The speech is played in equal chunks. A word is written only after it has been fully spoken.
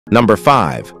Number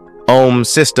 5. OM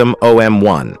System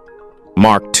OM-1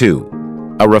 Mark II.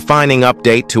 A refining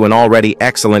update to an already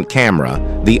excellent camera,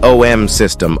 the OM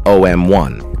System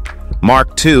OM-1.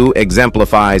 Mark II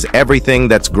exemplifies everything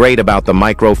that's great about the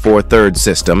Micro Four Thirds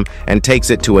system and takes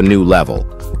it to a new level.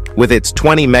 With its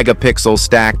 20-megapixel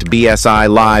stacked BSI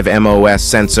Live MOS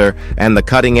sensor and the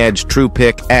cutting-edge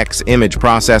TruePic X image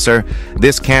processor,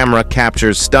 this camera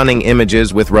captures stunning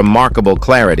images with remarkable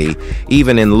clarity,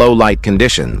 even in low-light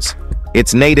conditions.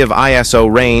 Its native ISO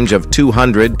range of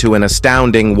 200 to an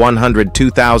astounding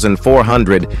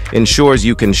 102,400 ensures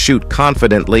you can shoot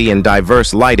confidently in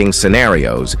diverse lighting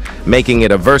scenarios, making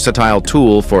it a versatile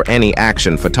tool for any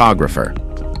action photographer.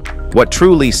 What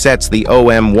truly sets the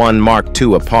OM-1 Mark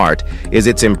II apart is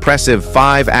its impressive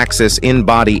 5-axis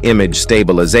in-body image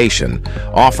stabilization,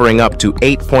 offering up to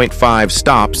 8.5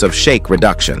 stops of shake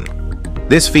reduction.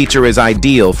 This feature is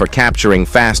ideal for capturing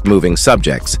fast-moving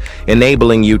subjects,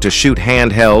 enabling you to shoot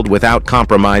handheld without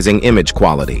compromising image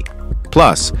quality.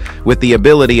 Plus, with the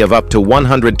ability of up to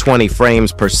 120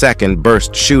 frames per second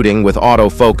burst shooting with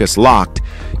autofocus locked,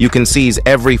 you can seize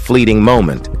every fleeting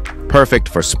moment, perfect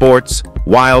for sports,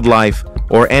 wildlife,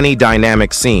 or any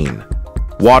dynamic scene.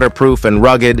 Waterproof and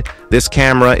rugged, this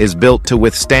camera is built to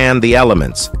withstand the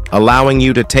elements, allowing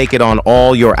you to take it on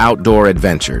all your outdoor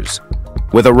adventures.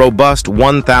 With a robust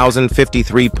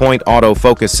 1053-point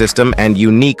autofocus system and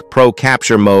unique Pro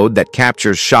Capture mode that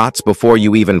captures shots before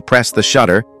you even press the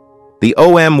shutter, the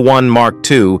OM-1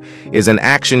 Mark II is an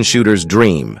action shooter's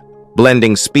dream,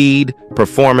 blending speed,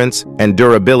 performance, and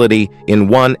durability in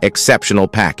one exceptional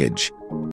package.